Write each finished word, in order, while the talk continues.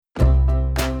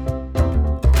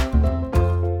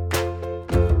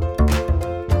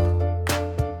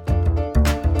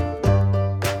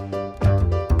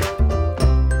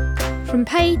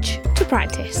page to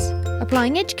practice,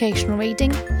 applying educational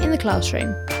reading in the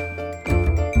classroom.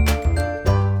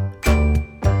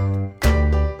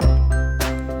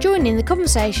 Join in the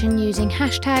conversation using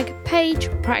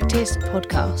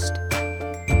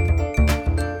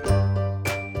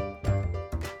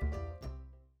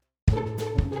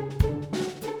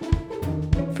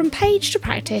From Page to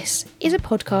Practice is a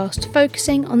podcast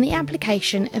focusing on the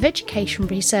application of education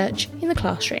research in the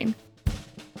classroom.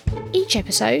 Each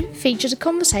episode features a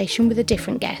conversation with a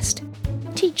different guest,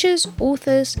 teachers,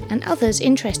 authors, and others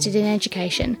interested in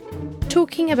education,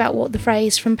 talking about what the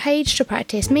phrase "from page to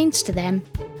practice" means to them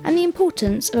and the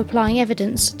importance of applying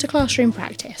evidence to classroom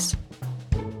practice.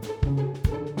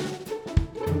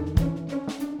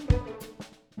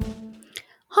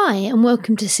 Hi, and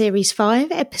welcome to Series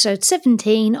 5, Episode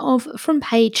 17 of From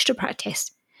Page to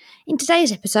Practice. In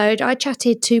today's episode, I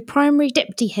chatted to Primary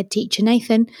Deputy Head Teacher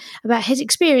Nathan about his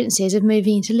experiences of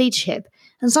moving into leadership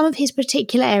and some of his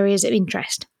particular areas of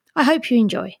interest. I hope you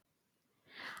enjoy.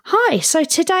 Hi, so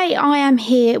today I am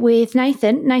here with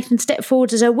Nathan. Nathan stepped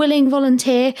forward as a willing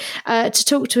volunteer to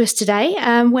talk to us today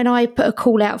when I put a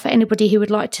call out for anybody who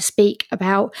would like to speak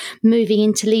about moving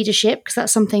into leadership, because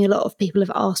that's something a lot of people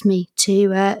have asked me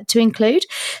to include.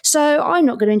 So I'm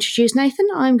not going to introduce Nathan.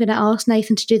 I'm going to ask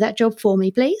Nathan to do that job for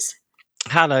me, please.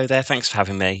 Hello there, thanks for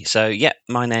having me. So,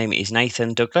 my name is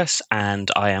Nathan Douglas, and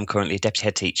I am currently a deputy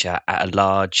head teacher at a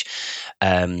large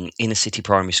inner city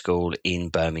primary school in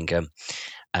Birmingham.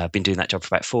 I've been doing that job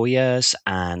for about 4 years,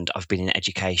 and I've been in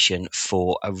education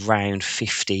for around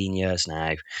 15 years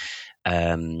now.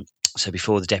 So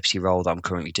before the deputy role that I'm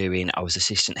currently doing, I was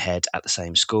assistant head at the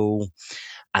same school,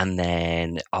 and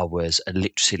then I was a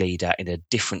literacy leader in a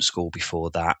different school before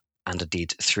that, and I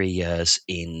did 3 years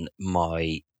in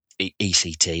my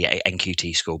ECT,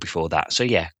 NQT school before that. So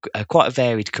quite a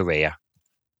varied career.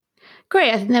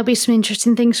 Great. I think there'll be some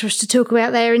interesting things for us to talk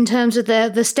about there in terms of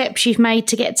the steps you've made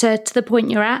to get to the point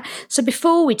you're at. So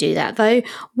before we do that, though,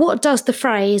 what does the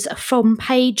phrase "from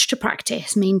page to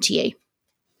practice" mean to you?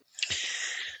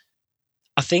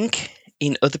 I think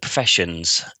in other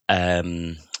professions,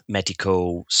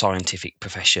 medical, scientific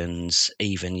professions,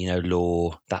 even,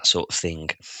 law, that sort of thing,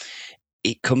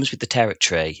 it comes with the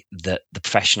territory that the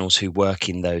professionals who work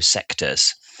in those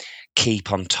sectors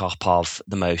keep on top of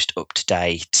the most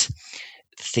up-to-date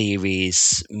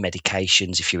theories,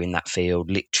 medications, if you're in that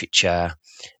field, literature,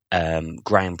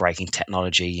 groundbreaking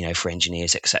technology, for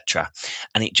engineers, etc.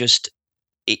 And it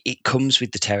comes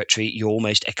with the territory. You're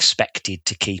almost expected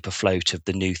to keep afloat of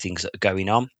the new things that are going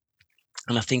on.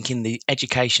 And I think in the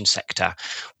education sector,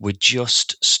 we're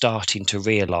just starting to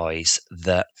realise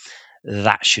that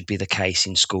should be the case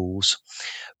in schools.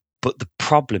 But the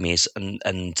problem is,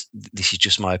 and this is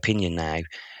just my opinion now,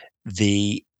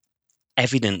 the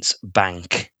evidence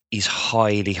bank is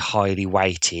highly, highly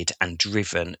weighted and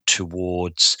driven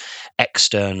towards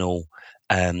external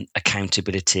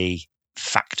accountability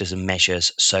factors and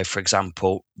measures. So, for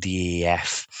example, the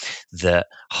EEF that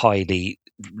highly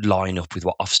line up with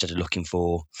what Ofsted are looking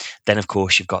for. Then, of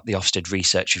course, you've got the Ofsted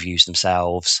research reviews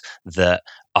themselves that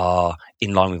are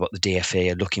in line with what the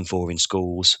DfE are looking for in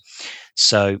schools.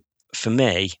 So, for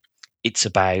me, it's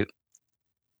about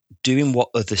doing what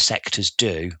other sectors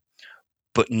do,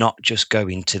 but not just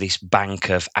going to this bank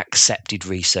of accepted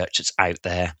research that's out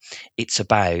there. It's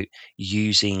about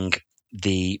using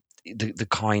the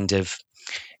kind of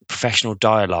professional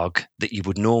dialogue that you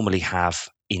would normally have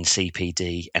in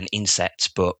CPD and INSETs,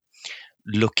 but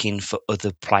looking for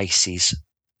other places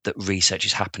that research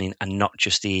is happening and not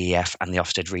just the EEF and the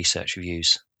Ofsted research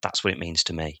reviews. That's what it means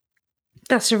to me.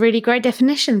 That's a really great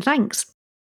definition, thanks.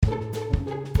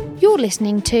 You're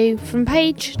listening to From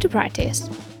Page to Practice.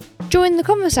 Join the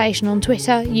conversation on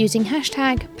Twitter using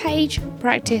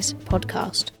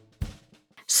 #PagePracticePodcast.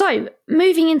 So,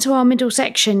 moving into our middle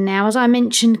section now, as I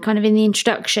mentioned kind of in the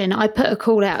introduction, I put a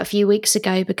call out a few weeks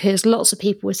ago because lots of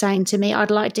people were saying to me, I'd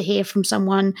like to hear from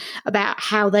someone about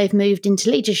how they've moved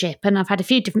into leadership. And I've had a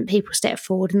few different people step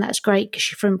forward, and that's great because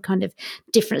you're from kind of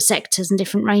different sectors and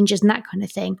different ranges and that kind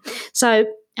of thing. So,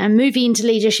 moving into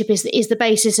leadership is the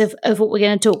basis of what we're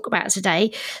going to talk about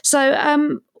today.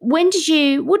 So, what did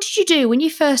you do when you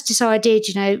first decided,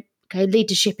 okay,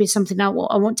 leadership is something I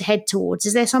want to head towards?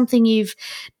 Is there something you've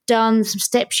done, some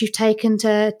steps you've taken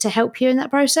to help you in that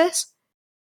process?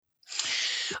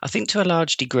 I think to a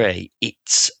large degree,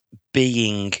 it's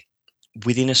being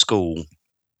within a school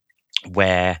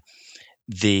where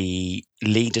the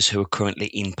leaders who are currently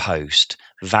in post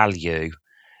value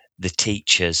the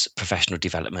teachers' professional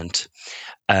development.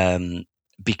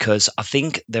 Because I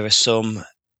think there are some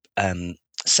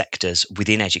sectors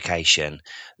within education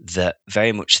that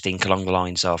very much think along the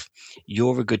lines of,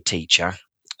 you're a good teacher,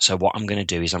 so what I'm going to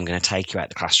do is I'm going to take you out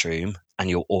the classroom and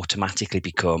you'll automatically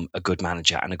become a good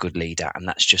manager and a good leader, and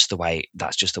that's just the way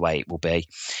it will be.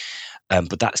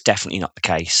 But that's definitely not the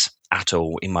case at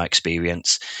all in my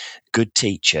experience. Good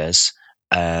teachers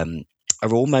are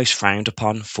almost frowned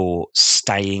upon for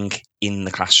staying in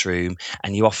the classroom,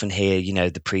 and you often hear,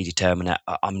 the predeterminate,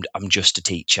 I'm just a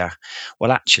teacher.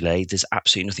 Well, actually, there's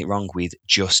absolutely nothing wrong with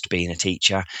just being a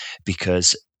teacher,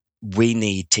 because we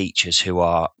need teachers who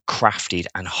are crafted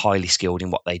and highly skilled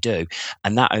in what they do,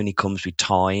 and that only comes with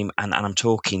time. And I'm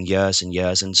talking years and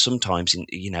years, and sometimes in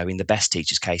the best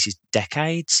teachers' cases,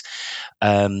 decades.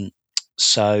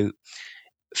 So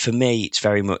for me, it's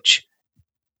very much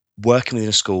working within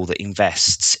a school that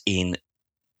invests in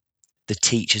the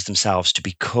teachers themselves to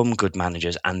become good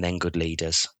managers and then good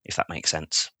leaders, if that makes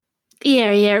sense. Yeah,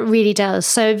 it really does.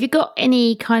 So have you got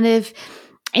any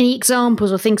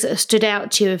examples or things that have stood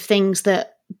out to you of things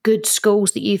that good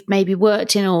schools that you've maybe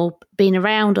worked in or been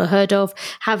around or heard of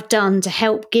have done to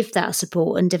help give that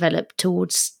support and develop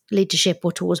towards leadership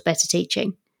or towards better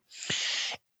teaching?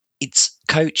 It's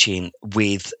coaching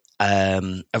with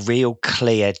a real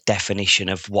clear definition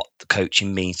of what the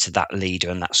coaching means to that leader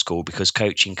and that school, because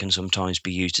coaching can sometimes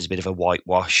be used as a bit of a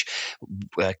whitewash,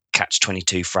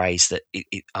 catch-22 phrase that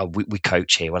we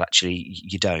coach here. Well, actually,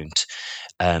 you don't.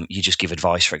 You just give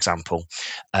advice, for example.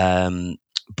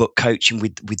 But coaching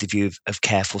with the view of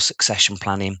careful succession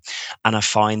planning. And I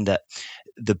find that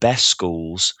the best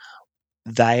schools,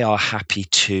 they are happy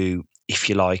to, if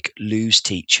you like, lose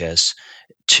teachers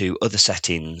to other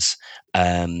settings,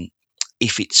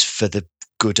 if it's for the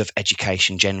good of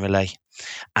education generally.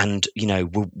 And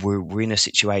we're in a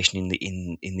situation in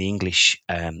the English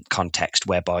context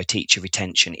whereby teacher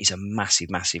retention is a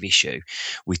massive issue,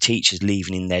 with teachers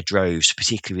leaving in their droves,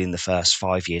 particularly in the first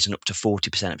 5 years, and up to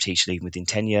 40% of teachers leaving within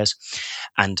 10 years.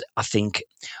 And I think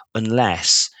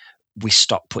unless we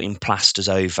stop putting plasters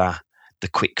over the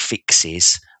quick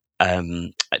fixes,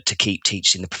 to keep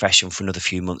teachers in the profession for another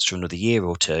few months, for another year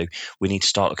or two, we need to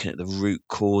start looking at the root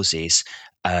causes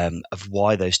of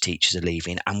why those teachers are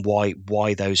leaving, and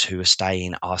why those who are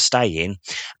staying are staying.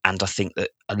 And I think that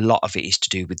a lot of it is to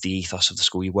do with the ethos of the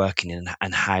school you're working in,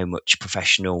 and how much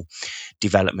professional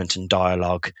development and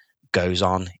dialogue goes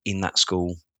on in that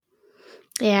school.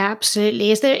 Yeah, absolutely.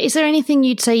 Is there anything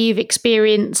you'd say you've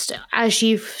experienced as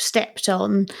you've stepped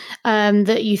on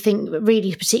that you think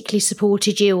really particularly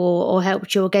supported you or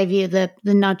helped you or gave you the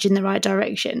nudge in the right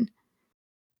direction?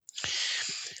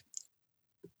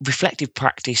 Reflective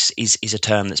practice is a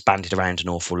term that's bandied around an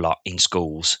awful lot in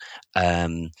schools.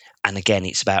 And again,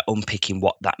 it's about unpicking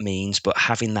what that means, but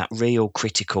having that real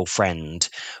critical friend,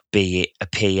 be it a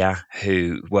peer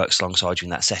who works alongside you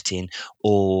in that setting,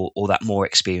 or that more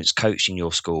experienced coach in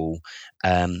your school,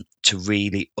 to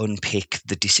really unpick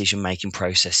the decision making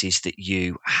processes that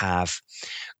you have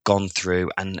gone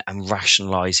through, and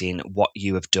rationalizing what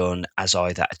you have done as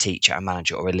either a teacher, a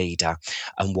manager, or a leader,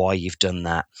 and why you've done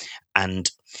that. And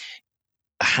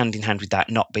hand in hand with that,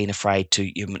 not being afraid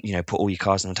to put all your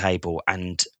cards on the table,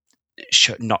 and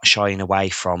not shying away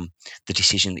from the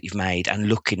decision that you've made, and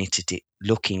looking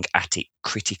at it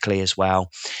critically as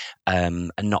well, and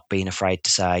not being afraid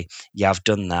to say, yeah, I've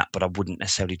done that, but I wouldn't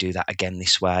necessarily do that again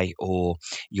this way. Or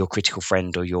your critical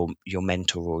friend or your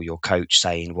mentor or your coach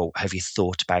saying, well, have you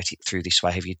thought about it through this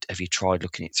way? Have you tried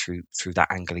looking at it through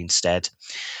that angle instead?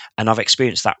 And I've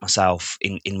experienced that myself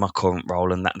in my current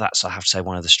role, and that's, I have to say,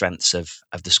 one of the strengths of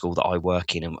the school that I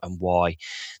work in, and why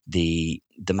the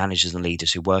managers and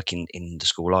leaders who work in the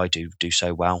school I do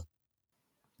so well.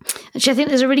 Actually, I think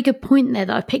there's a really good point there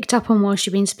that I picked up on whilst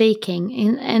you've been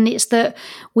speaking, and it's that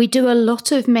we do a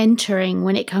lot of mentoring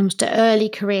when it comes to early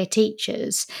career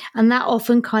teachers, and that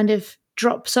often kind of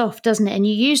drops off, doesn't it? And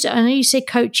I know you said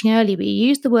coaching earlier, but you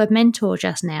used the word mentor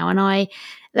just now, and I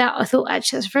thought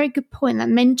actually that's a very good point. That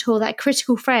mentor, that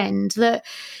critical friend. That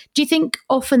do you think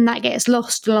often that gets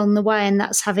lost along the way, and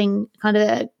that's having kind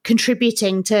of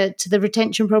contributing to the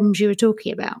retention problems you were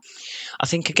talking about? I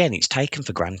think, again, it's taken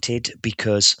for granted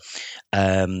because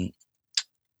you're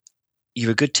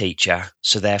a good teacher,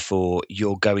 so therefore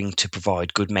you're going to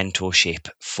provide good mentorship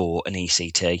for an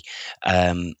ECT.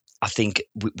 I think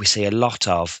we see a lot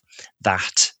of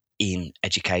that in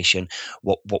education.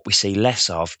 What we see less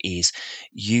of is,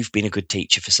 you've been a good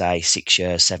teacher for, say, 6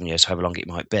 years, 7 years, however long it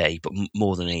might be, but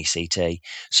more than an ECT.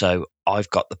 So I've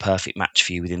got the perfect match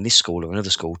for you within this school or another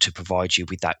school to provide you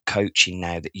with that coaching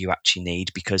now that you actually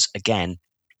need, because again,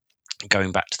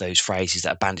 going back to those phrases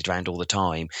that are bandied around all the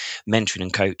time, mentoring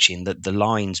and coaching, that the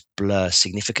lines blur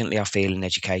significantly, I feel, in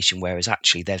education, whereas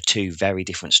actually they're two very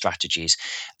different strategies,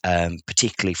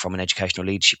 particularly from an educational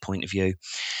leadership point of view.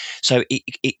 So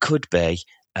it could be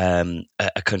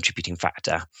a contributing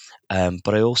factor.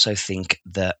 But I also think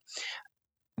that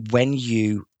when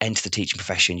you enter the teaching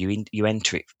profession, you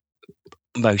enter it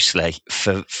mostly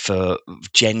for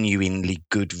genuinely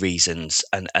good reasons,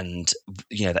 and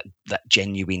that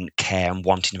genuine care and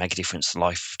wanting to make a difference to the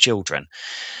life of children.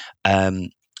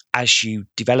 As you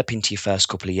develop into your first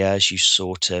couple of years, you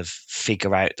sort of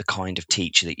figure out the kind of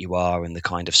teacher that you are and the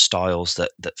kind of styles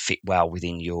that fit well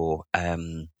within your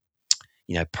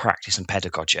practice and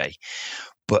pedagogy.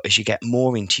 But as you get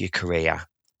more into your career,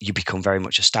 you become very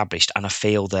much established, and I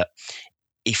feel that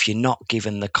if you're not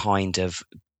given the kind of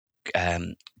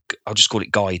I'll just call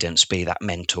it guidance, be that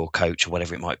mentor, coach, or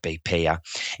whatever it might be, peer.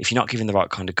 If you're not given the right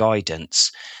kind of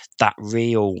guidance, that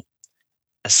real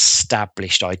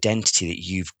established identity that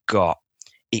you've got,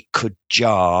 it could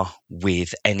jar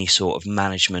with any sort of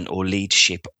management or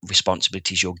leadership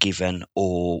responsibilities you're given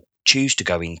or choose to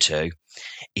go into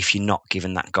if you're not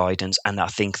given that guidance. And I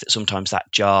think that sometimes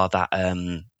that jar, that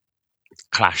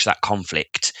clash, that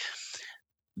conflict,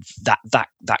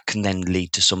 that can then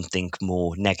lead to something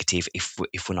more negative if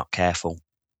we're not careful,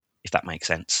 if that makes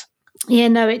sense. Yeah,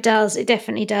 no, it does. It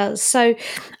definitely does. So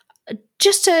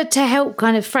just to help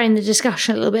kind of frame the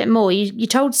discussion a little bit more, you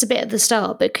told us a bit at the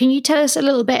start, but can you tell us a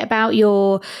little bit about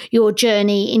your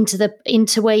journey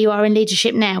into where you are in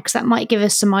leadership now? Because that might give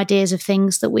us some ideas of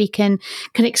things that we can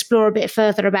explore a bit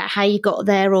further about how you got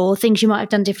there or things you might have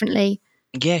done differently.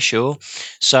 Yeah, sure.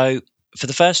 So for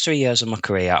the first 3 years of my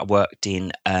career, I worked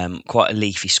in quite a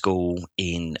leafy school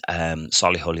in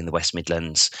Solihull in the West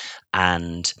Midlands,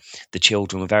 and the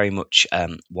children were very much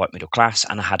white middle class,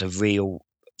 and I had a real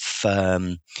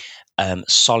firm,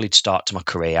 solid start to my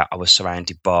career. I was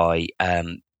surrounded by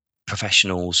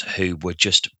professionals who were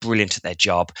just brilliant at their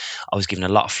job. I was given a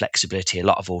lot of flexibility, a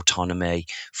lot of autonomy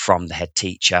from the head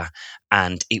teacher,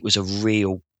 and it was a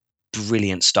real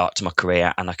brilliant start to my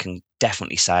career. And I can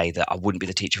definitely say that I wouldn't be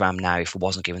the teacher I am now if I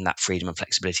wasn't given that freedom and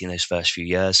flexibility in those first few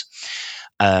years.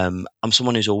 I'm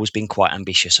someone who's always been quite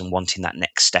ambitious and wanting that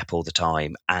next step all the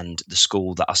time. And the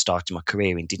school that I started my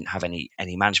career in didn't have any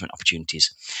management opportunities.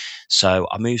 So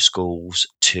I moved schools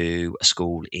to a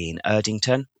school in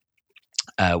Erdington,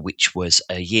 which was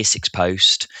a year 6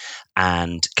 post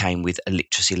and came with a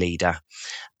literacy leader.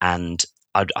 And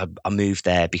I moved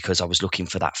there because I was looking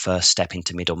for that first step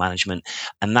into middle management.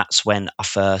 And that's when I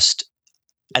first,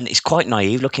 and it's quite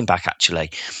naive looking back actually,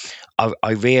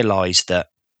 I realised that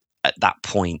at that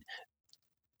point,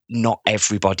 not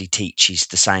everybody teaches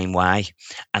the same way.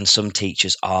 And some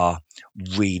teachers are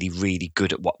really, really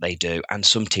good at what they do. And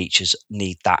some teachers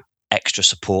need that extra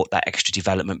support, that extra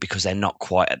development, because they're not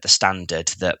quite at the standard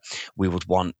that we would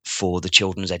want for the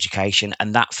children's education.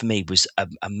 And that for me was a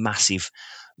massive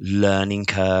learning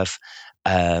curve,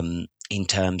 in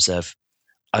terms of,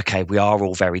 okay, we are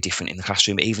all very different in the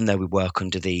classroom, even though we work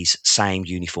under these same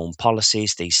uniform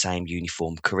policies, these same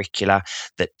uniform curricula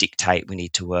that dictate we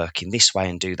need to work in this way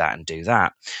and do that and do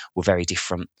that. We're very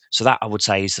different. So that, I would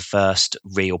say, is the first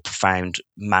real profound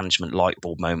management light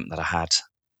bulb moment that I had.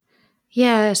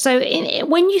 Yeah. So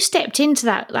when you stepped into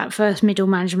that first middle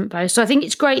management post, so I think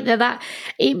it's great that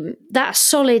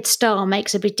solid start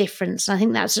makes a big difference. And I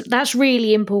think that's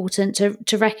really important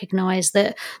to recognise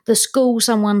that the school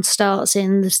someone starts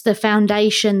in, the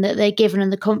foundation that they're given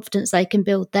and the confidence they can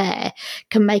build there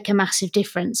can make a massive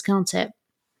difference, can't it?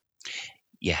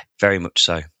 Yeah, very much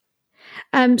so.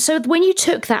 So when you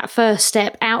took that first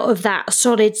step out of that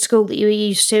solid school that you were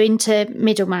used to into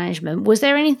middle management, was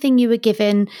there anything you were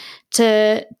given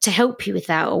to help you with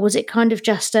that, or was it kind of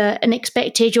just an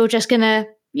expected? You're gonna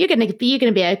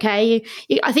be okay.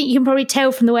 I think you can probably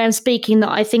tell from the way I'm speaking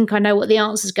that I think I know what the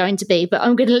answer is going to be, but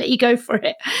I'm going to let you go for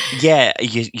it. Yeah,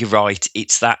 you're right.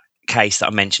 It's that case that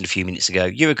I mentioned a few minutes ago.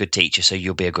 You're a good teacher, so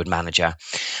you'll be a good manager.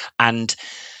 And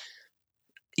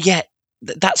yeah,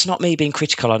 that's not me being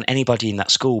critical on anybody in that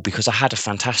school, because I had a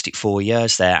fantastic 4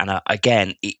 years there, and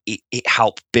again, it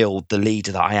helped build the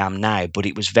leader that I am now. But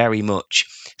it was very much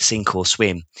sink or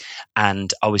swim,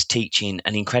 and I was teaching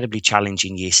an incredibly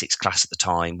challenging year 6 class at the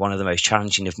time, one of the most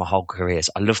challenging of my whole careers.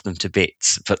 I loved them to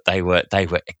bits, but they were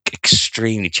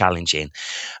extremely challenging.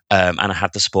 And I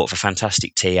had the support of a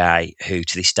fantastic TA who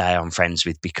to this day I'm friends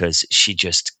with, because she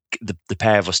just, the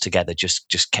pair of us together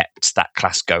just kept that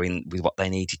class going with what they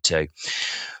needed to.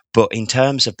 But in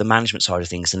terms of the management side of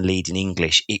things and leading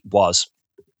English, it was,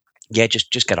 yeah,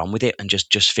 just get on with it and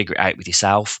just figure it out with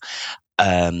yourself.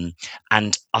 And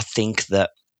I think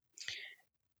that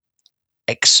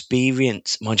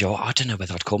experience, mind you, I don't know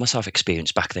whether I'd call myself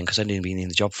experienced back then because I'd only been in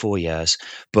the job 4 years,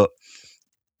 but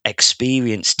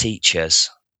experienced teachers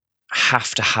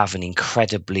have to have an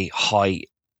incredibly high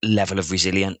level of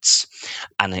resilience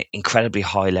and an incredibly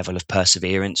high level of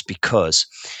perseverance, because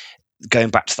going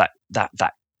back to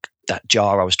that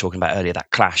jar I was talking about earlier,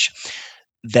 that clash,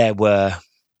 there were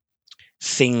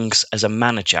things as a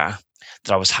manager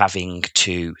that I was having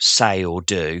to say or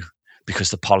do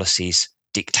because the policies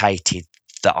dictated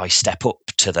that I step up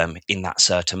to them in that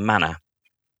certain manner,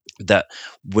 that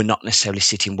were not necessarily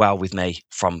sitting well with me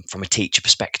from a teacher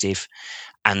perspective.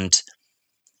 And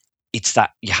it's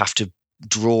that you have to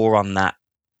draw on that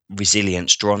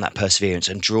resilience, draw on that perseverance,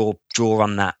 and draw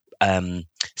on that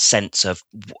sense of,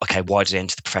 okay, why did I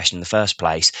enter the profession in the first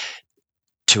place,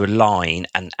 to align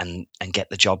and get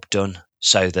the job done,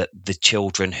 so that the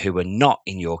children who are not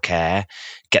in your care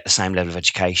get the same level of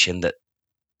education that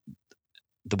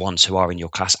the ones who are in your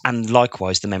class, and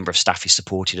likewise the member of staff is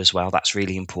supported as well. That's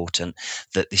really important,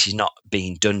 that this is not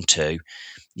being done to,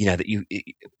 that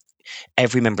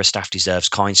every member of staff deserves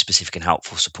kind, specific and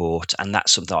helpful support, and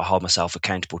that's something I hold myself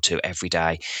accountable to every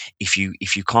day. If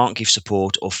you can't give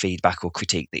support or feedback or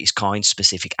critique that is kind,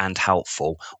 specific and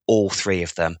helpful, all three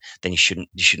of them, then you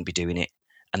shouldn't be doing it.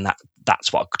 And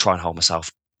that's what I try and hold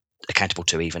myself accountable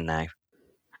to even now.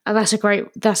 Oh, that's a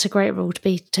great rule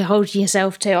to hold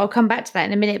yourself to. I'll come back to that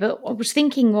in a minute, but I was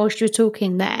thinking whilst you were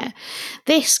talking there,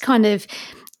 this kind of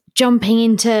jumping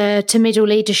into middle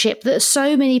leadership that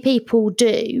so many people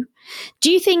do.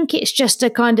 Do you think it's just a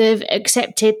kind of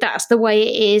accepted that's the way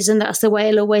it is and that's the way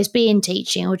it'll always be in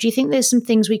teaching? Or do you think there's some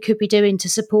things we could be doing to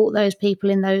support those people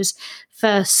in those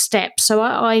first steps? So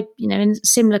I in a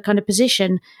similar kind of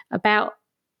position, about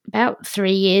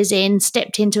 3 years in,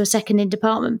 stepped into a second in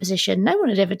department position. No one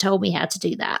had ever told me how to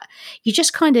do that. You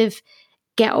just kind of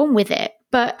get on with it.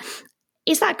 But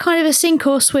is that kind of a sink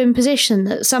or swim position,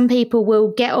 that some people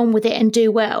will get on with it and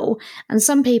do well, and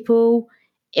some people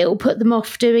it will put them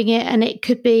off doing it, and it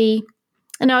could be.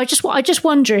 And I just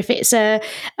wonder if it's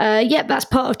that's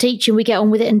part of teaching. We get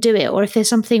on with it and do it, or if there's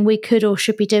something we could or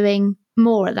should be doing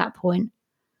more at that point.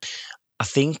 I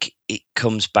think it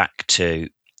comes back to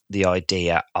the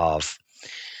idea of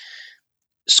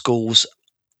schools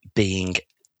being.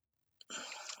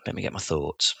 Let me get my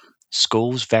thoughts.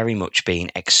 Schools very much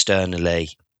being externally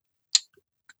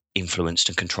influenced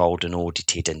and controlled and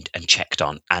audited and checked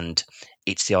on, and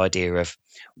it's the idea of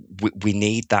we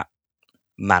need that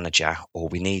manager, or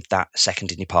we need that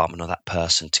second in department, or that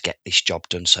person to get this job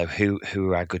done. So who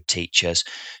are our good teachers,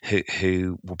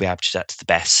 who will be able to do that to the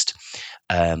best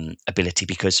ability?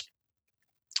 Because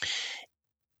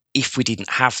if we didn't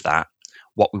have that,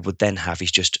 what we would then have is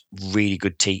just really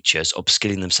good teachers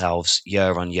upskilling themselves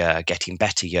year on year, getting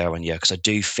better year on year. Because I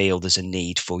do feel there's a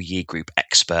need for year group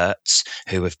experts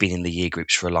who have been in the year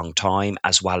groups for a long time,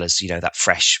 as well as that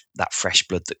fresh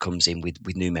blood that comes in with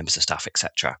new members of staff,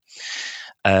 etc.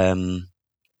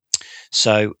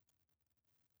 So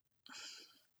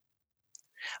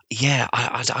yeah,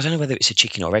 I don't know whether it's a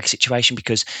chicken or egg situation,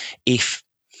 because if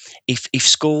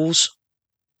schools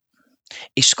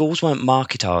weren't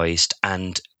marketized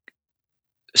and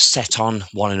set on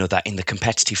one another in the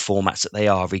competitive formats that they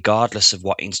are, regardless of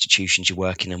what institutions you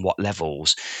work in and what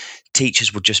levels,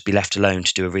 teachers would just be left alone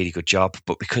to do a really good job.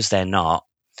 But because they're not,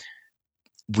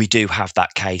 we do have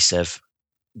that case of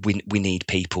we need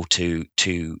people to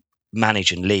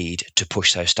manage and lead to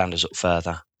push those standards up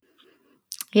further.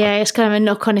 Yeah, it's kind of a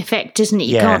knock-on effect, isn't it?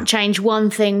 You can't change one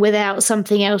thing without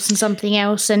something else and something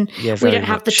else, and we don't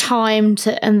have the time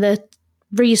and the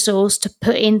resource to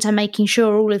put into making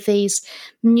sure all of these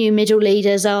new middle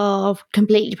leaders are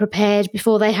completely prepared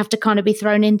before they have to kind of be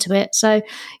thrown into it. So,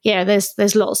 yeah,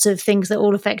 there's lots of things that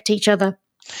all affect each other.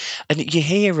 And you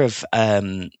hear of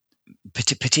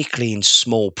particularly in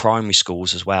small primary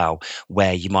schools as well,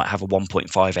 where you might have a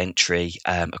 1.5 entry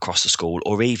across the school,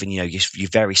 or even your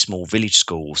very small village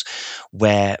schools,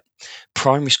 where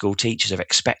primary school teachers are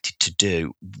expected to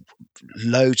do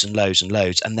loads and loads and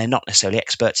loads, and they're not necessarily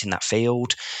experts in that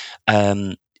field.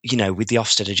 With the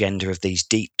Ofsted agenda of these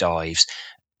deep dives,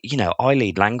 I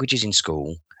lead languages in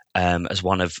school as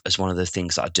one of the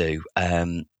things that I do.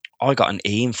 I got an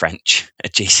E in French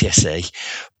at GCSE,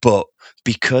 but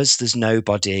because there's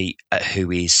nobody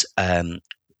who is, I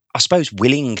suppose,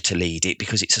 willing to lead it,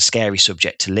 because it's a scary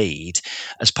subject to lead,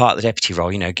 as part of the deputy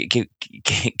role,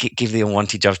 give the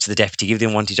unwanted jobs to the deputy, give the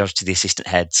unwanted jobs to the assistant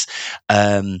heads.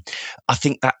 I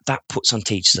think that puts on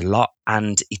teachers a lot,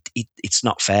 and it's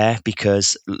not fair,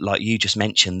 because, like you just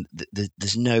mentioned,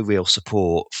 there's no real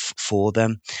support for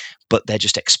them, but they're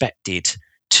just expected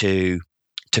to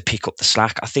to pick up the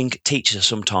slack. I think teachers are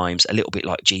sometimes a little bit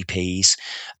like GPs,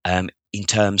 in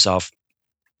terms of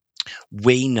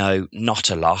we know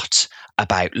not a lot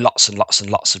about lots and lots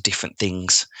and lots of different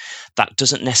things. That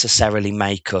doesn't necessarily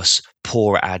make us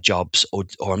poor at our jobs, or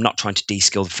I'm not trying to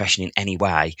de-skill the profession in any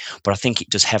way, but I think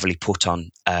it does heavily put on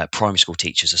primary school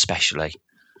teachers especially.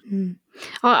 Mm.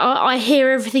 I hear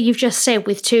everything you've just said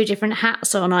with two different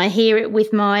hats on. I hear it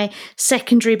with my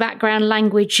secondary background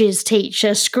languages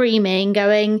teacher screaming,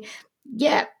 going,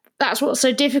 yeah, that's what's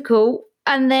so difficult.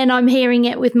 And then I'm hearing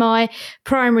it with my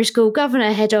primary school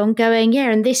governor head on, going, yeah,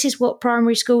 and this is what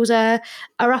primary schools are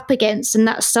up against. And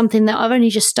that's something that I've only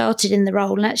just started in the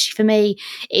role. And actually, for me,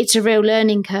 it's a real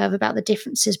learning curve about the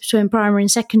differences between primary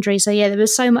and secondary. So, yeah, there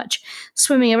was so much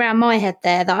swimming around my head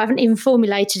there that I haven't even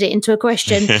formulated it into a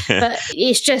question. But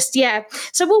it's just, yeah.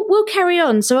 So we'll carry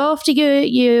on. So after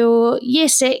your year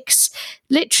 6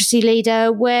 literacy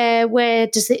leader, where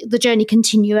does the journey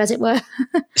continue, as it were?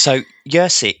 So year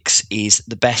 6 is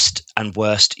the best and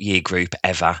worst year group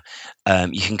ever.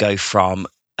 You can go from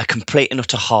a complete and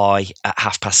utter high at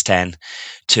 10:30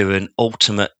 to an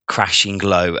ultimate crashing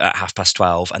low at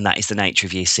 12:30, and that is the nature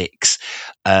of year 6.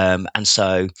 And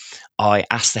so I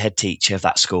asked the head teacher of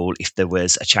that school if there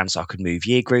was a chance I could move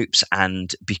year groups,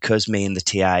 and because me and the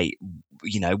TA,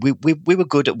 we were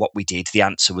good at what we did, the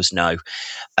answer was no.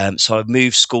 So I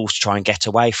moved schools to try and get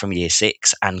away from year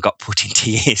 6 and got put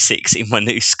into year 6 in my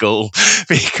new school,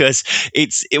 because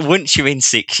once you're in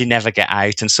 6, you never get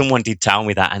out. And someone did tell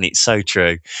me that, and it's so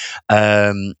true.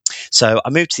 So I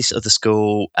moved to this other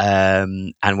school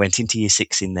and went into year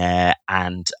 6 in there,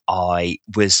 and I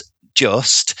was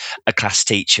just a class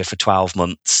teacher for 12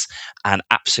 months and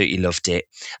absolutely loved it.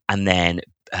 And then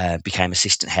became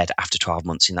assistant head after 12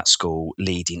 months in that school,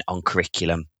 leading on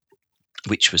curriculum,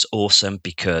 which was awesome,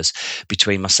 because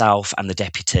between myself and the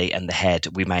deputy and the head,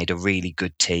 we made a really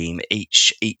good team.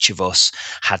 Each of us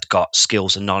had got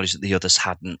skills and knowledge that the others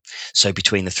hadn't. So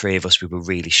between the three of us, we were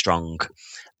really strong.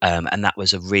 And that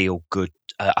was a real good,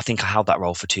 I think I held that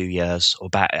role for 2 years, or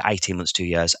about 18 months, 2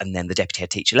 years. And then the deputy head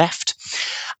teacher left.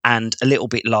 And a little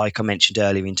bit like I mentioned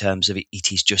earlier, in terms of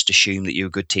it is just assumed that you're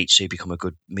a good teacher, so you become a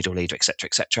good middle leader, etc.,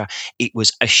 etc. It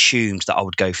was assumed that I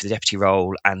would go for the deputy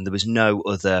role, and there was no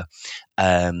other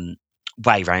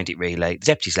way around it, really. The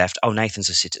deputy's left. Oh, Nathan's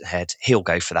assistant head. He'll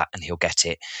go for that, and he'll get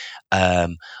it.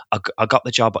 I got the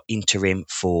job interim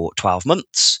for 12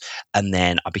 months, and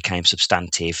then I became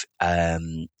substantive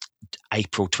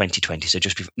April 2020. So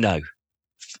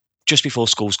just before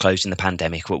schools closed in the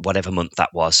pandemic, whatever month that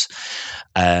was.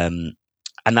 And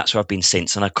that's where I've been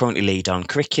since. And I currently lead on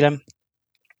curriculum,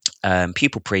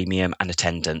 pupil premium, and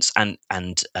attendance,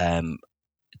 and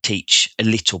teach a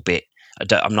little bit.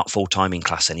 I'm not full-time in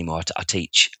class anymore. I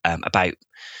teach about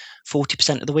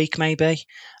 40% of the week, maybe.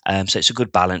 So it's a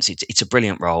good balance. It's a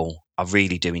brilliant role. I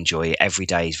really do enjoy it. Every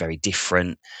day is very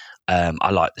different.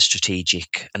 I like the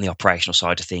strategic and the operational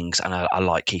side of things, and I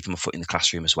like keeping my foot in the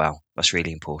classroom as well. That's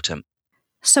really important.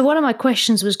 So one of my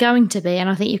questions was going to be, and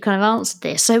I think you've kind of answered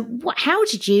this. So how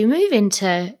did you move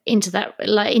into that,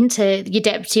 like into your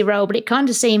deputy role? But it kind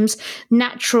of seems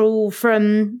natural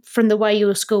from the way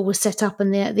your school was set up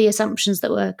and the assumptions that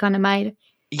were kind of made.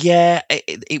 Yeah,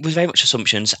 it was very much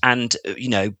assumptions, and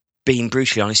being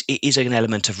brutally honest, it is an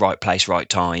element of right place, right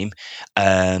time.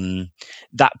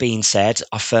 That being said,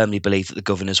 I firmly believe that the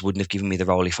governors wouldn't have given me the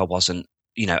role if I wasn't,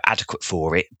 adequate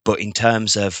for it. But in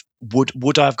terms of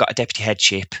would I have got a deputy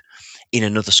headship in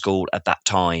another school at that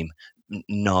time?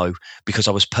 No, because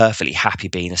I was perfectly happy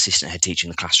being assistant head teacher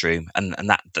in the classroom, and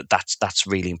that's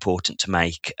really important to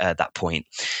make that point,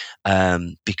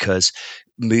 because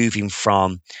moving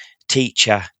from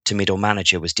teacher to middle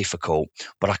manager was difficult,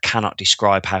 but I cannot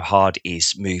describe how hard it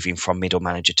is moving from middle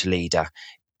manager to leader.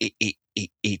 It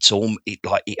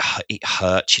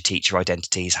hurts your teacher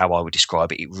identity, is how I would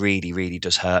describe it. It really, really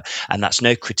does hurt, and that's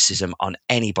no criticism on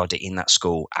anybody in that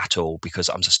school at all, because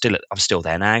I'm still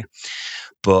there now.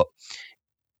 But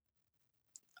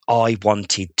I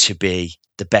wanted to be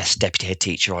the best deputy head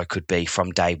teacher I could be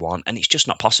from day one, and it's just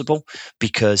not possible,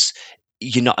 because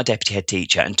you're not a deputy head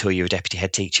teacher until you're a deputy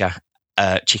head teacher.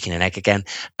 Chicken and egg again.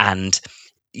 And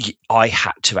I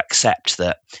had to accept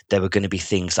that there were going to be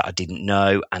things that I didn't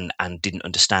know and didn't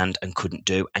understand and couldn't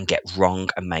do, and get wrong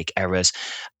and make errors.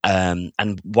 And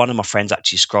one of my friends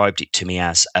actually described it to me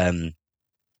as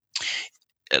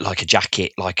like a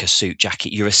jacket, like a suit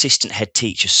jacket. Your assistant head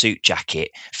teacher suit jacket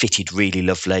fitted really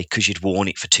lovely because you'd worn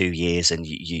it for 2 years and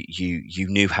you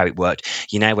knew how it worked.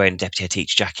 You're now wearing a deputy head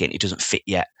teacher jacket and it doesn't fit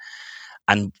yet.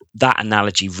 And that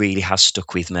analogy really has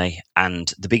stuck with me.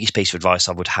 And the biggest piece of advice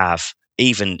I would have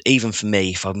even for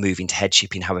me, if I move into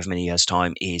headship in however many years'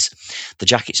 time, is the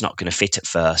jacket's not going to fit at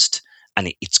first,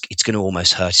 and it's going to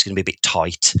almost hurt. It's going to be a bit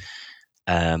tight,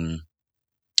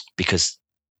 because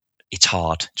it's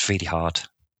hard. It's really hard.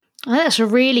 That's a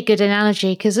really good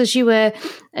analogy, because as you were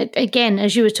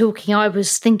talking, I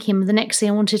was thinking of the next thing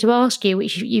I wanted to ask you,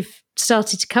 which you've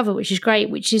started to cover, which is great,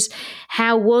 which is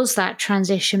how was that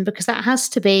transition? Because that has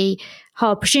to be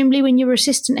hard. Presumably when you were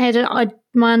assistant head,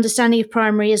 my understanding of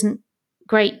primary isn't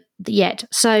great yet.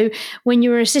 So when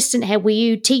you were assistant head, were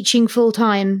you teaching full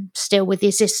time still with the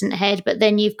assistant head, but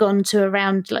then you've gone to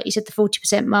around, like you said, the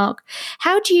 40% mark?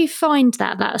 How do you find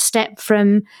that step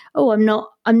from, I'm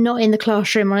not in the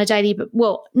classroom on a daily, but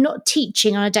not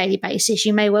teaching on a daily basis.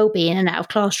 You may well be in and out of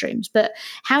classrooms, but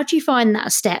how do you find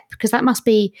that step? Because that must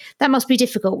be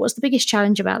difficult. What's the biggest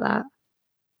challenge about that?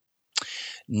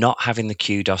 Not having the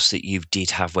kudos that you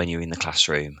did have when you're in the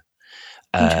classroom.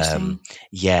 Interesting.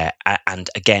 Yeah, and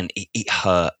again, it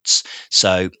hurts.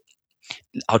 So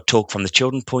I'll talk from the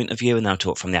children point of view, and then I'll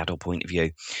talk from the adult point of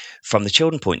view. From the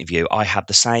children point of view, I had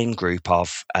the same group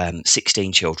of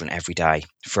 16 children every day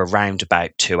for around about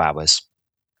 2 hours,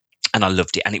 and I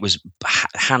loved it. And it was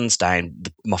hands down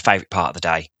my favourite part of the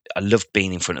day. I loved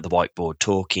being in front of the whiteboard,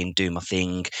 talking, doing my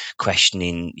thing,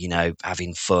 questioning,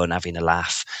 having fun, having a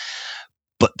laugh.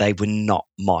 But they were not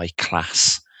my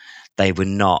class. They were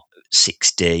not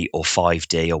 6D or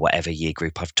 5D or whatever year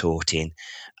group I've taught in.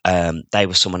 They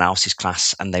were someone else's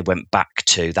class, and they went back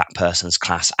to that person's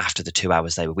class after the 2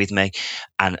 hours they were with me.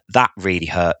 And that really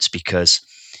hurts, because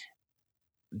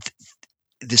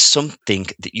there's something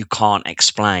that you can't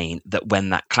explain, that when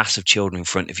that class of children in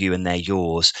front of you and they're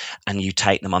yours, and you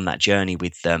take them on that journey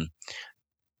with them,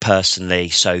 personally,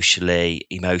 socially,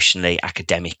 emotionally,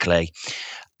 academically.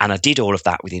 And I did all of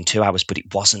that within 2 hours, but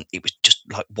it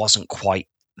wasn't quite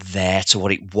there to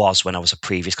what it was when I was a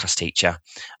previous class teacher.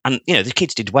 And the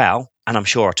kids did well, and I'm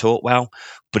sure I taught well,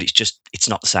 but it's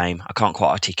not the same. I can't quite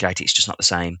articulate it. It's just not the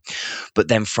same. But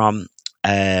then from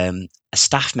a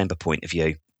staff member point of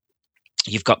view,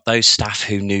 you've got those staff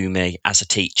who knew me as a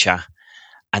teacher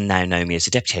and now know me as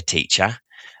a deputy head teacher,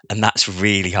 and that's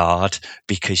really hard,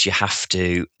 because you have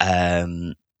to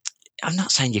I'm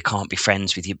not saying you can't be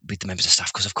friends with the members of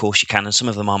staff, because of course you can, and some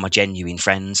of them are my genuine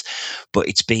friends, but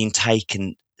it's being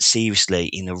taken seriously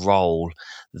in a role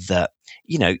that,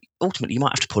 ultimately you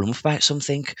might have to pull them up about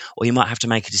something, or you might have to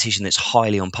make a decision that's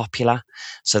highly unpopular.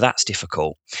 So that's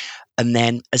difficult. And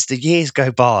then as the years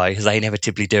go by, as they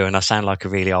inevitably do, and I sound like a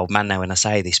really old man now when I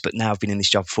say this, but now I've been in this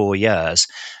job 4 years,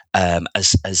 3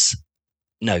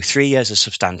 years as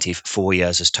substantive, 4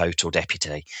 years as total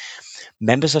deputy.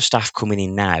 Members of staff coming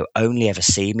in now only ever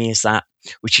see me as that,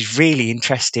 which is really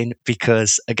interesting,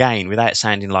 because again, without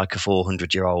sounding like a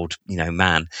 400-year-old,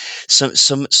 man,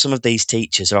 some of these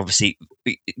teachers are obviously,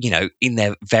 in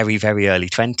their very, very early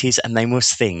 20s, and they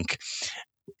must think,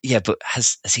 yeah, but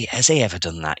has he ever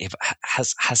done that?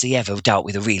 Has he ever dealt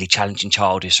with a really challenging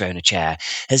child who's thrown a chair?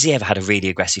 Has he ever had a really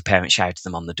aggressive parent shout at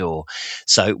them on the door?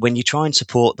 So when you try and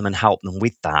support them and help them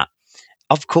with that,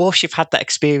 of course you've had that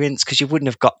experience, because you wouldn't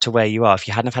have got to where you are if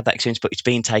you hadn't have had that experience, but it's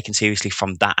being taken seriously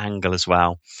from that angle as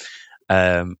well.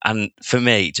 And for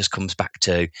me, it just comes back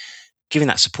to giving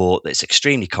that support that's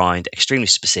extremely kind, extremely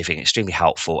specific, extremely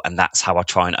helpful. And that's how I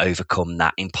try and overcome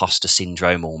that imposter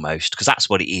syndrome almost, because that's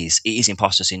what it is. It is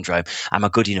imposter syndrome. Am I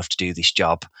good enough to do this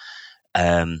job?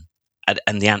 And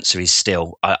the answer is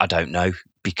still, I don't know,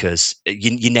 because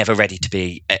you're never ready to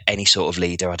be any sort of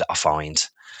leader, I find.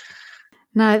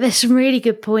 No, there's some really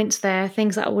good points there,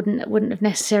 things that I wouldn't have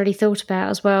necessarily thought about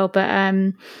as well. But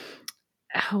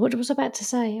what was I about to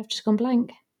say? I've just gone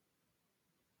blank.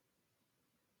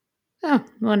 Oh,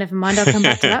 well, never mind. I'll come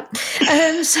back to that.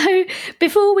 So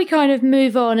before we kind of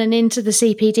move on and into the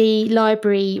CPD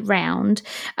library round,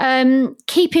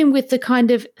 keeping with the kind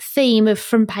of theme of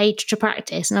from page to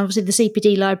practice, and obviously the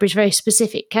CPD library is very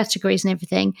specific categories and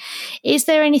everything, is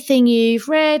there anything you've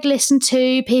read, listened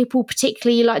to, people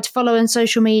particularly you like to follow on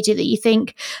social media that you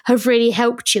think have really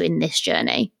helped you in this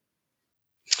journey?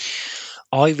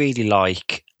 I really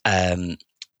like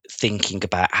thinking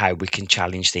about how we can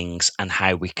challenge things, and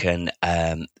how we can,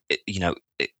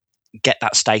 get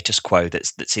that status quo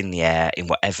that's in the air in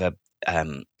whatever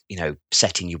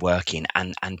setting you work in,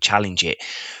 and challenge it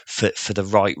for the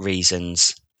right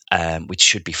reasons, which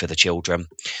should be for the children.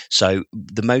 So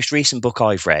the most recent book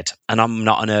I've read, and I'm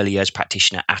not an early years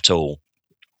practitioner at all,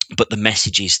 but the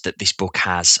messages that this book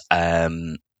has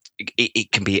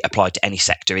it can be applied to any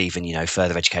sector, even,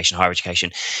 further education, higher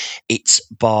education. It's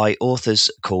by authors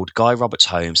called Guy Roberts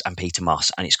Holmes and Peter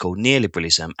Moss, and it's called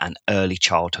Neoliberalism and Early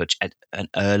Childhood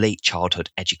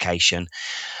Education,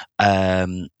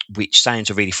 which sounds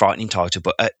a really frightening title,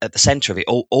 but at the centre of it,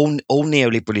 all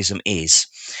neoliberalism is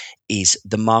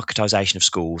the marketisation of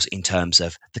schools in terms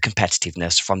of the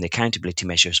competitiveness from the accountability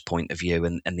measures point of view,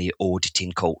 and the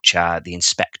auditing culture, the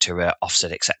inspectorate,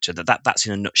 Ofsted, etc. That's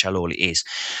in a nutshell all it is.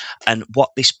 And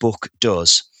what this book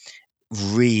does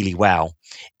really well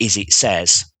is it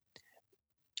says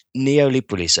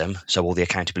neoliberalism, so all the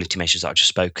accountability measures that I've just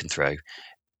spoken through,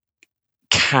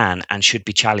 can and should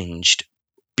be challenged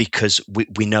because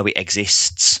we know it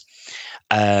exists.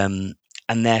 And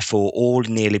therefore, all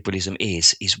neoliberalism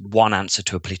is one answer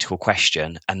to a political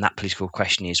question, and that political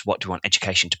question is, what do we want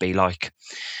education to be like?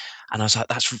 And I was like,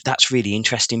 that's really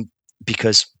interesting,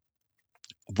 because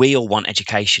we all want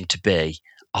education to be,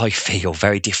 I feel,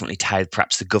 very differently to how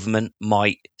perhaps the government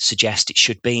might suggest it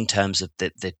should be in terms of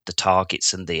the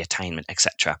targets and the attainment,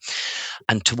 etc.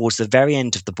 And towards the very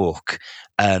end of the book,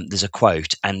 there's a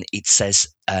quote, and it says,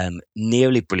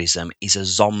 neoliberalism is a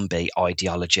zombie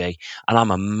ideology. And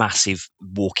I'm a massive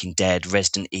Walking Dead,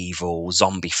 Resident Evil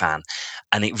zombie fan.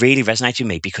 And it really resonated with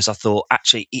me, because I thought,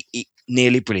 actually,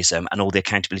 neoliberalism and all the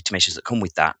accountability measures that come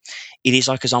with that, it is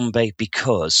like a zombie,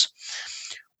 because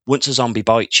once a zombie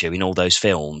bites you in all those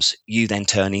films, you then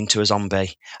turn into a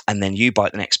zombie, and then you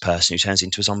bite the next person who turns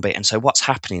into a zombie. And so what's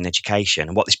happening in education,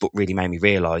 and what this book really made me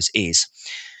realise, is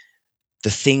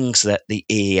the things that the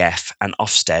EEF and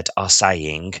Ofsted are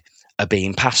saying are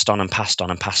being passed on and passed on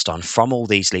and passed on from all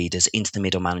these leaders into the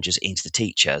middle managers, into the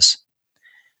teachers.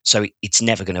 So it's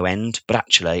never going to end. But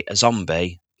actually, a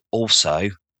zombie also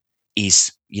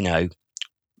is,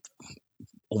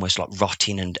 almost like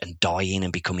rotting and dying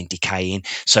and becoming decaying.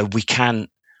 So we can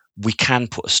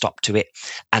put a stop to it.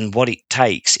 And what it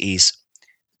takes is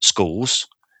schools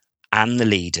and the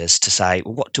leaders to say,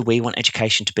 well, what do we want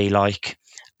education to be like?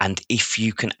 And if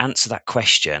you can answer that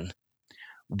question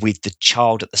with the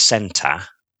child at the centre,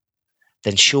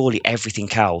 then surely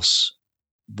everything else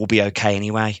will be okay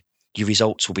anyway. Your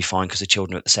results will be fine because the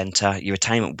children are at the centre. Your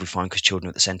attainment will be fine because children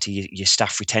are at the centre. Your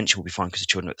staff retention will be fine because the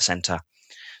children are at the centre.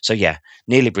 So yeah,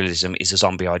 neoliberalism is a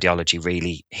zombie ideology,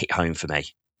 really hit home for me.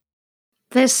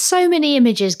 There's so many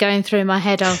images going through my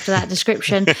head after that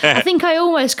description. I think I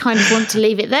almost kind of want to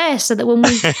leave it there, so that when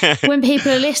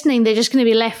people are listening, they're just going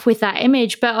to be left with that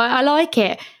image. But I like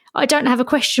it. I don't have a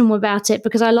question about it,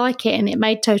 because I like it and it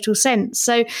made total sense.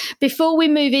 So before we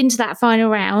move into that final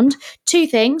round, two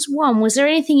things. One, was there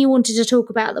anything you wanted to talk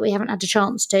about that we haven't had a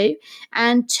chance to?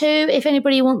 And two, if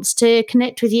anybody wants to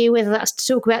connect with you, whether that's to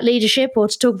talk about leadership or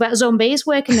to talk about zombies,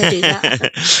 where can they do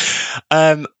that?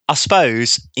 I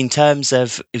suppose, in terms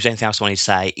of, if there's anything else I wanted to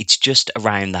say, it's just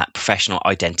around that professional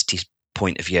identity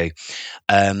point of view.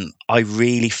 I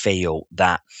really feel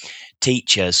that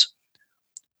teachers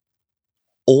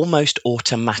almost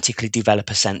automatically develop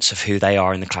a sense of who they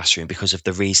are in the classroom because of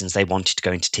the reasons they wanted to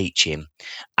go into teaching,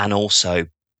 and also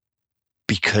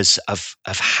because of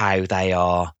how they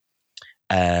are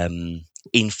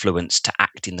influenced to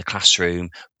act in the classroom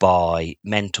by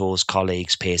mentors,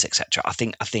 colleagues, peers, etc. I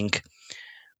think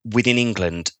within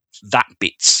England that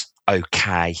bit's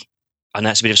okay. I know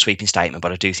it's a bit of a sweeping statement,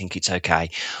 but I do think it's okay.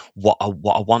 What I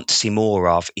want to see more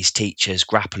of is teachers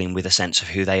grappling with a sense of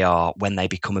who they are when they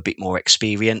become a bit more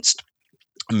experienced,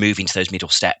 moving to those middle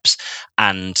steps.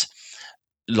 And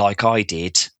like I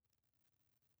did,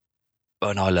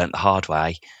 and I learned the hard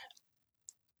way,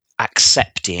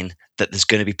 accepting that there's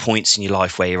going to be points in your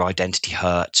life where your identity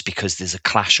hurts because there's a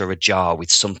clash or a jar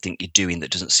with something you're doing that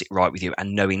doesn't sit right with you,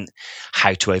 and knowing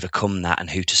how to overcome that and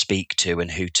who to speak to and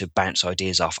who to bounce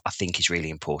ideas off, I think is really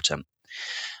important.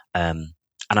 And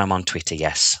I'm on Twitter,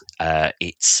 yes.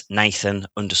 It's Nathan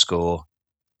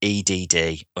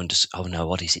 _EDD oh no,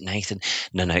 what is it, Nathan?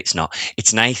 No, it's not.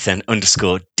 It's Nathan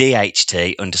 _DHT_EDD.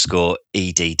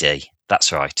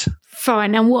 That's right.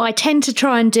 Fine. And what I tend to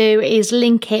try and do is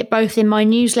link it both in my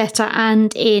newsletter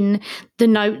and in the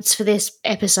notes for this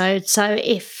episode. So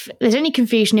if there's any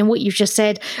confusion in what you've just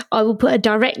said, I will put a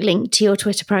direct link to your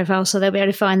Twitter profile, so they'll be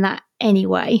able to find that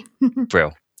anyway.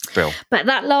 Brill. But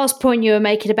that last point you were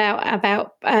making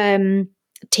about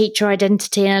teacher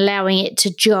identity and allowing it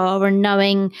to jar and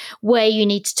knowing where you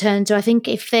need to turn to. I think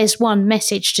if there's one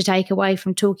message to take away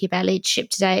from talking about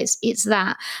leadership today, it's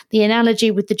that, the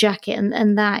analogy with the jacket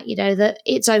and that, that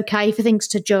it's okay for things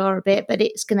to jar a bit, but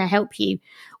it's going to help you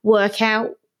work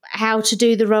out how to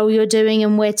do the role you're doing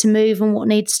and where to move and what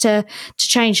needs to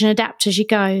change and adapt as you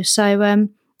go. So,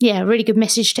 really good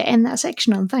message to end that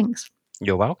section on. Thanks.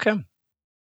 You're welcome.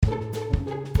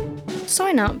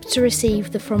 Sign up to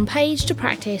receive the From Page to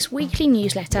Practice weekly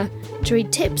newsletter to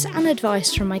read tips and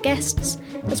advice from my guests,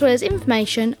 as well as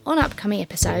information on upcoming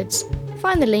episodes.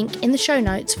 Find the link in the show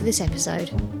notes for this episode.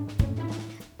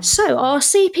 So our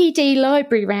CPD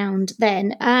library round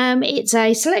then, it's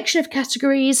a selection of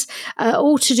categories,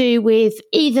 all to do with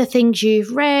either things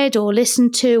you've read or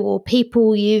listened to or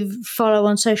people you follow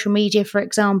on social media, for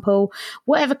example,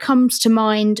 whatever comes to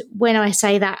mind when I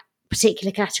say that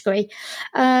particular category.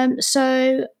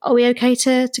 So are we okay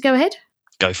to go ahead?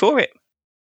 Go for it.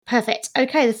 Perfect.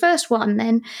 Okay, the first one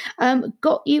then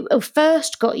got you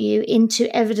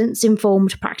into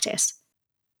evidence-informed practice.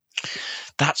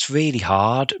 That's really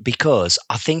hard because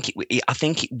I think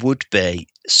it would be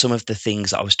some of the things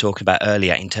that I was talking about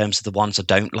earlier in terms of the ones I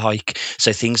don't like.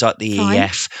 So things like the Fine.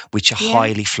 EF, which are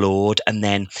highly flawed, and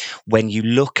then when you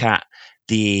look at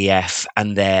the EF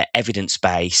and their evidence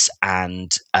base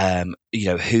and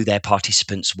who their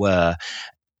participants were,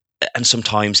 and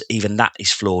sometimes even that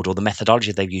is flawed, or the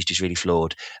methodology they've used is really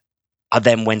flawed. I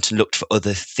then went and looked for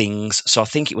other things. So I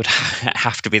think it would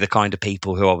have to be the kind of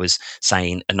people who I was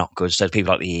saying are not good. So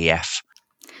people like the EF.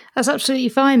 That's absolutely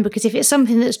fine, because if it's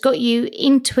something that's got you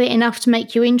into it enough to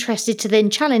make you interested to then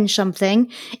challenge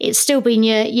something, it's still been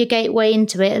your gateway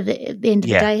into it at the end of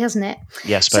the day, hasn't it?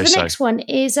 Yeah, I suppose so. The next one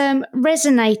is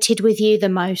resonated with you the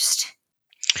most.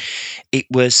 It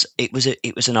was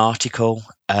an article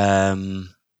by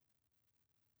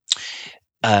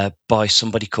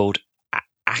somebody called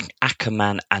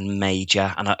Ackerman and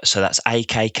Major, and so that's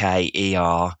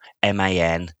AKKERMAN,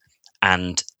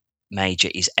 and Major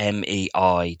is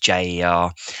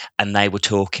MEIJER, and they were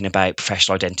talking about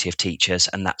professional identity of teachers,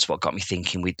 and that's what got me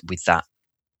thinking with that.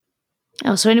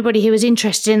 Oh, so anybody who was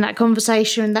interested in that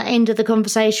conversation, that end of the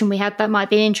conversation we had, that might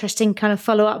be an interesting kind of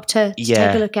follow up to take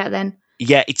a look at then.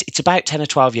 Yeah, it's about 10 or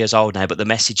 12 years old now, but the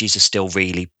messages are still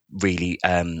really, really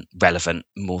relevant,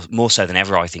 more so than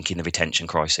ever, I think, in the retention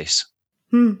crisis.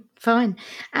 Fine.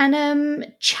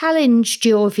 And challenged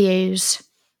your views?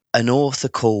 An author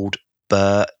called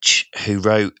Birch, who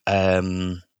wrote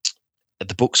the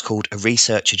book's called A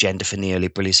Research Agenda for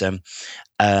Neoliberalism,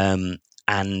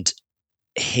 and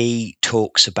he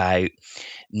talks about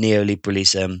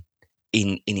neoliberalism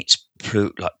in its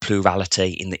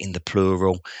plurality, in the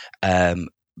plural.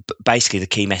 But basically, the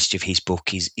key message of his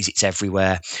book is it's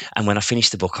everywhere. And when I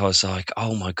finished the book, I was like,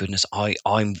 "Oh my goodness, I'm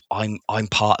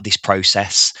part of this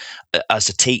process as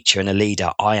a teacher and a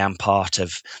leader. I am part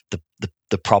of the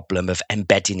problem of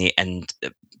embedding it and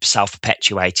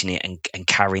self-perpetuating it and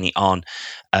carrying it on."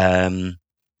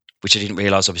 Which I didn't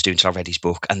realise I was doing until I read his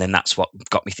book. And then that's what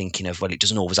got me thinking of, well, it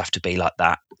doesn't always have to be like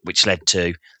that, which led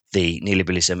to the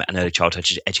neoliberalism and early childhood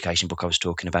education book I was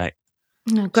talking about.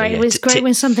 Oh, great. So, it's great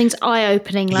when something's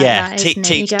eye-opening like that, isn't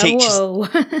it? You go, whoa.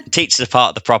 Teachers are part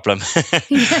of the problem.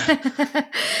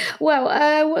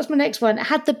 Well, what's my next one?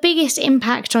 Had the biggest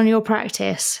impact on your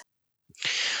practice?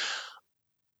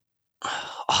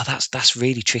 Oh, that's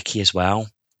really tricky as well,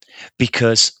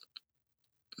 because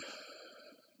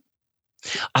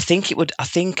I think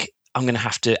I'm going to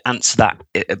have to answer that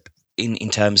in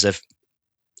terms of,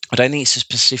 I don't think it's a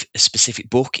specific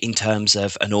book in terms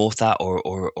of an author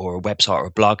or a website or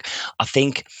a blog. I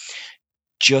think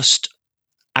just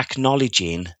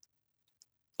acknowledging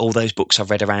all those books I've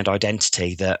read around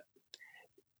identity, that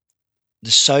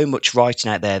there's so much writing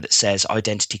out there that says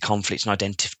identity conflicts and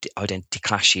identity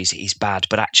clashes is bad,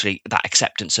 but actually that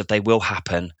acceptance of they will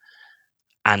happen,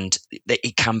 and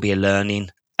it can be a learning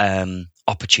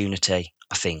opportunity,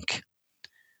 I think.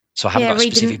 So I haven't got a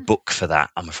specific book for that,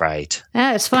 I'm afraid.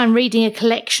 Yeah, it's fine. Reading a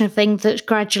collection of things that's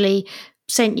gradually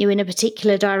sent you in a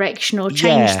particular direction or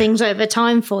changed things over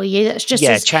time for you. That's just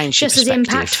as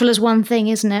impactful as one thing,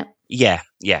 isn't it? Yeah.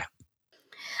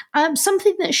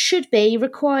 Something that should be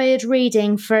required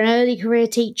reading for an early career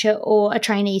teacher or a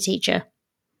trainee teacher?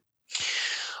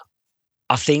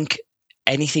 I think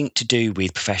anything to do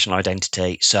with professional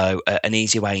identity. So an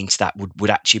easy way into that would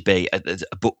actually be a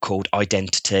book called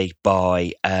Identity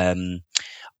by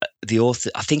the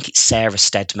author. I think it's Sarah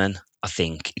Stedman. I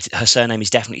think her surname is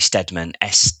definitely Stedman,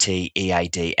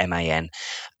 Steadman,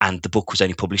 and the book was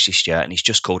only published this year, and it's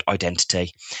just called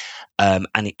Identity, and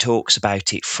it talks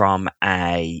about it from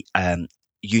a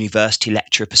university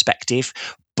lecturer perspective,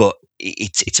 but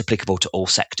it's applicable to all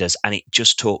sectors, and it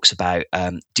just talks about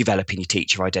developing your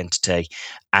teacher identity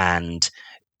and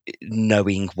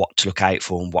knowing what to look out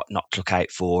for and what not to look out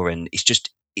for, and it's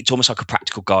almost like a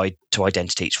practical guide to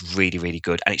identity. It's really, really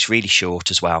good, and it's really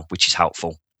short as well, which is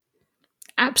helpful.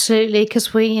 Absolutely,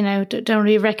 because we, don't want to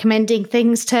be recommending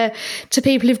things to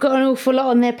people who've got an awful lot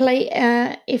on their plate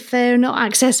if they're not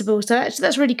accessible. So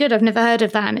that's really good. I've never heard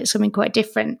of that, and it's something quite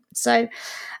different. So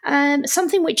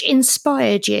something which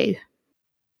inspired you.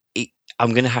 I'm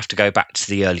going to have to go back to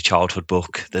the early childhood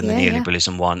book than the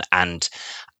neoliberalism one, and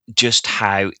just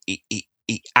how it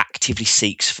actively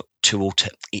seeks for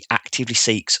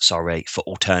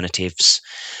alternatives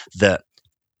that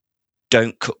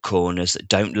don't cut corners, that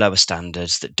don't lower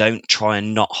standards, that don't try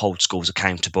and not hold schools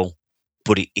accountable,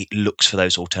 but it looks for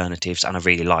those alternatives, and I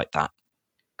really like that.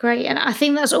 Great, and I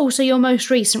think that's also your most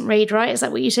recent read, right? Is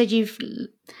that what you said?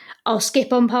 I'll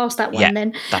skip on past that one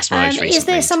then. That's my most recent Is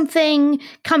there read. Something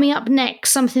coming up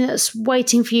next, something that's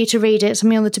waiting for you to read it,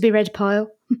 something on the to-be-read pile?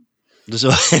 There's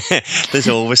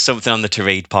always something on the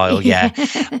to-read pile, yeah.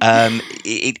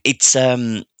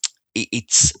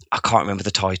 It's I can't remember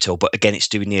the title, but again, it's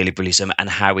doing neoliberalism and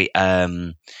how it,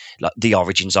 like the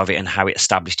origins of it and how it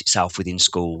established itself within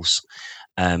schools.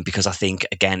 Because I think,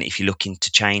 again, if you're looking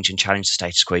to change and challenge the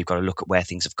status quo, you've got to look at where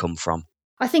things have come from.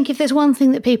 I think if there's one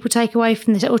thing that people take away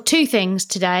from this, or two things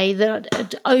today,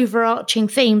 the overarching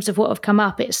themes of what have come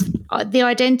up, it's the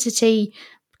identity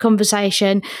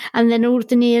conversation and then all of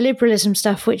the neoliberalism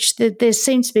stuff, which there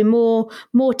seems to be more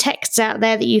texts out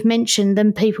there that you've mentioned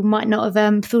than people might not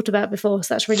have thought about before.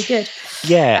 So that's really good.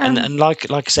 Yeah, and like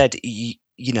I said,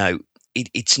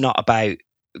 it's not about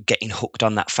getting hooked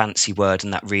on that fancy word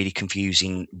and that really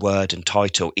confusing word and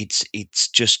title. It's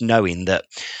just knowing that,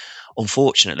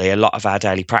 unfortunately, a lot of our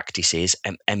daily practices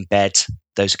embed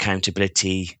those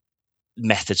accountability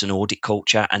methods and audit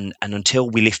culture, and until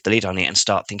we lift the lid on it and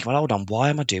start thinking, well, hold on, why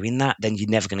am I doing that? Then you're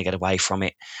never going to get away from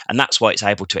it, and that's why it's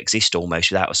able to exist almost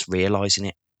without us realising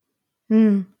it.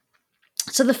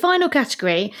 So the final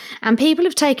category, and people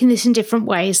have taken this in different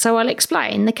ways, so I'll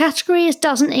explain. The category is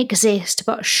doesn't exist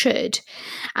but should.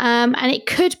 And it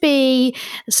could be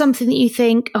something that you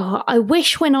think, oh, I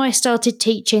wish when I started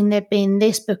teaching there'd been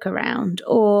this book around,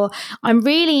 or I'm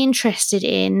really interested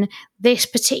in this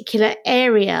particular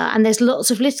area and there's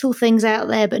lots of little things out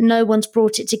there but no one's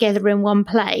brought it together in one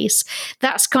place.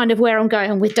 That's kind of where I'm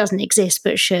going with doesn't exist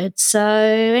but should. So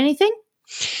anything?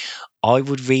 I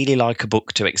would really like a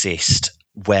book to exist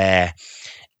where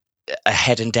a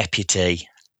head and deputy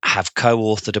have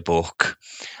co-authored a book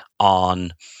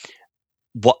on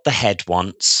what the head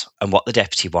wants and what the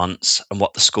deputy wants and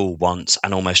what the school wants,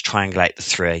 and almost triangulate the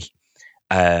three,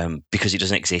 because it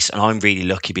doesn't exist. And I'm really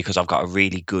lucky because I've got a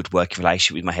really good working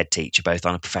relationship with my head teacher, both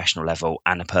on a professional level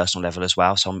and a personal level as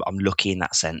well. So I'm lucky in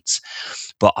that sense.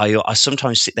 But I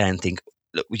sometimes sit there and think,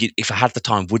 look, if I had the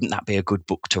time, wouldn't that be a good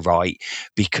book to write?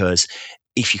 Because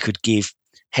if you could give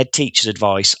head teachers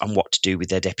advice on what to do with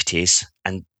their deputies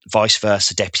and vice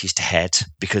versa, deputies to head,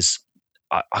 because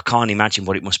I can't imagine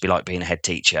what it must be like being a head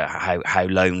teacher, how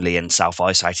lonely and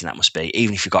self-isolating that must be,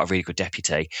 even if you've got a really good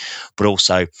deputy, but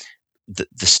also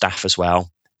the staff as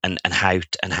well, and how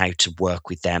to work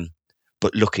with them,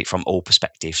 but look at it from all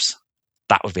perspectives.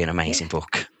 That would be an amazing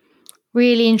book.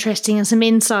 Really interesting, and some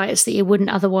insights that you wouldn't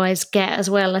otherwise get as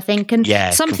well, I think. And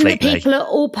something completely. That people at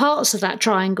all parts of that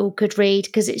triangle could read,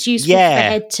 because it's useful for the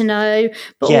head to know,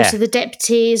 but also the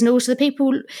deputies and also the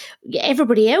people,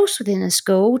 everybody else within a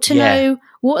school to know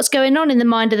what's going on in the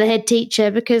mind of the head teacher,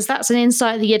 because that's an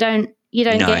insight that you don't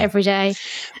get every day.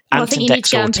 Well, I think you need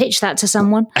to go and pitch that to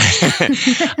someone.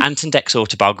 Anton Deck's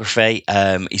autobiography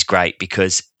is great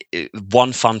because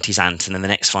one font is Anton and the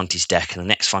next font is Deck and the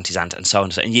next font is Anton and so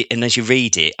on. And as you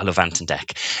read it, I love Anton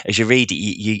Deck. As you read it,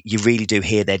 you really do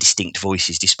hear their distinct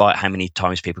voices, despite how many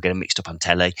times people get them mixed up on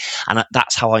telly. And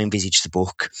that's how I envisage the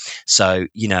book. So,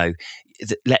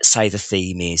 let's say the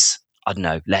theme is, I don't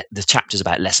know, the chapter's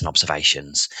about lesson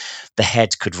observations. The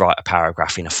head could write a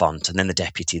paragraph in a font, and then the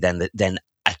deputy, then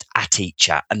a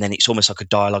teacher, and then it's almost like a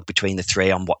dialogue between the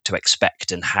three on what to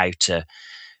expect and how to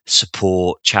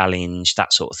support, challenge,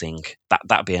 that sort of thing.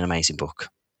 That'd be an amazing book.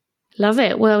 Love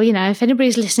it. Well, if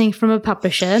anybody's listening from a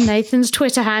publisher, Nathan's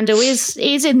Twitter handle is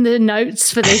in the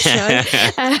notes for this show.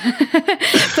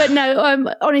 But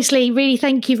no, honestly, really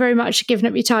thank you very much for giving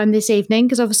up your time this evening,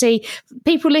 because obviously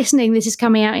people listening, this is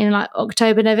coming out in like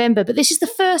October, November, but this is the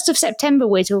 1st of September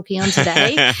we're talking on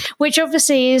today, which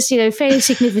obviously is, fairly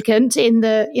significant in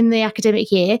the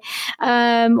academic year,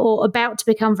 or about to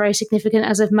become very significant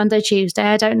as of Monday, Tuesday.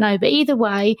 I don't know. But either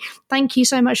way, thank you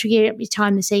so much for giving up your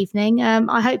time this evening.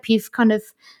 I hope you've kind of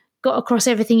got across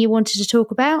everything you wanted to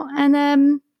talk about,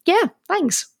 and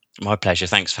thanks. My pleasure.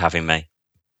 Thanks for having me.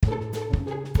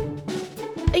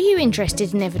 Are you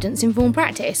interested in evidence-informed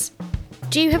practice?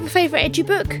 Do you have a favourite edu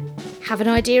book? Have an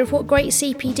idea of what great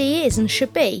CPD is and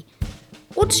should be?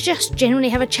 or to just generally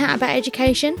have a chat about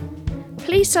education?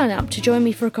 Please sign up to join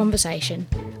me for a conversation.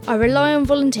 I rely on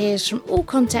volunteers from all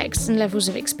contexts and levels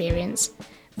of experience.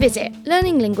 Visit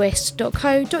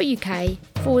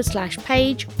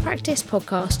learninglinguist.co.uk/page practice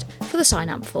podcast for the sign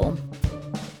up form.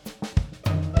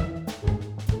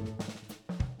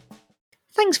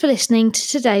 Thanks for listening to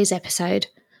today's episode.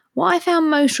 What I found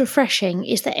most refreshing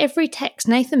is that every text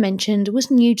Nathan mentioned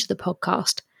was new to the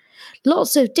podcast.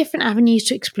 Lots of different avenues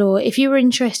to explore if you were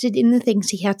interested in the things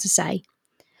he had to say.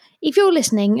 If you're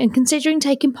listening and considering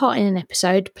taking part in an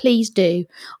episode, please do.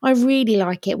 I really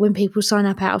like it when people sign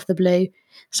up out of the blue.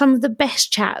 Some of the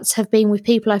best chats have been with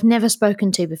people I've never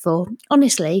spoken to before,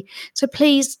 honestly, so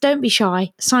please don't be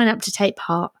shy, sign up to take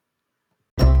part.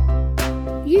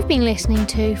 You've been listening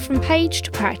to From Page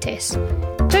to Practice.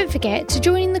 Don't forget to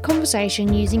join in the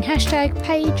conversation using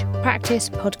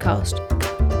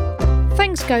 #PagePracticePodcast.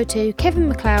 Thanks go to Kevin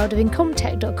McLeod of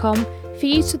Incompetech.com for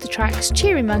use of the tracks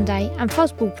Cheery Monday and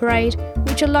Fuzzball Parade,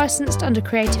 which are licensed under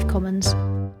Creative Commons.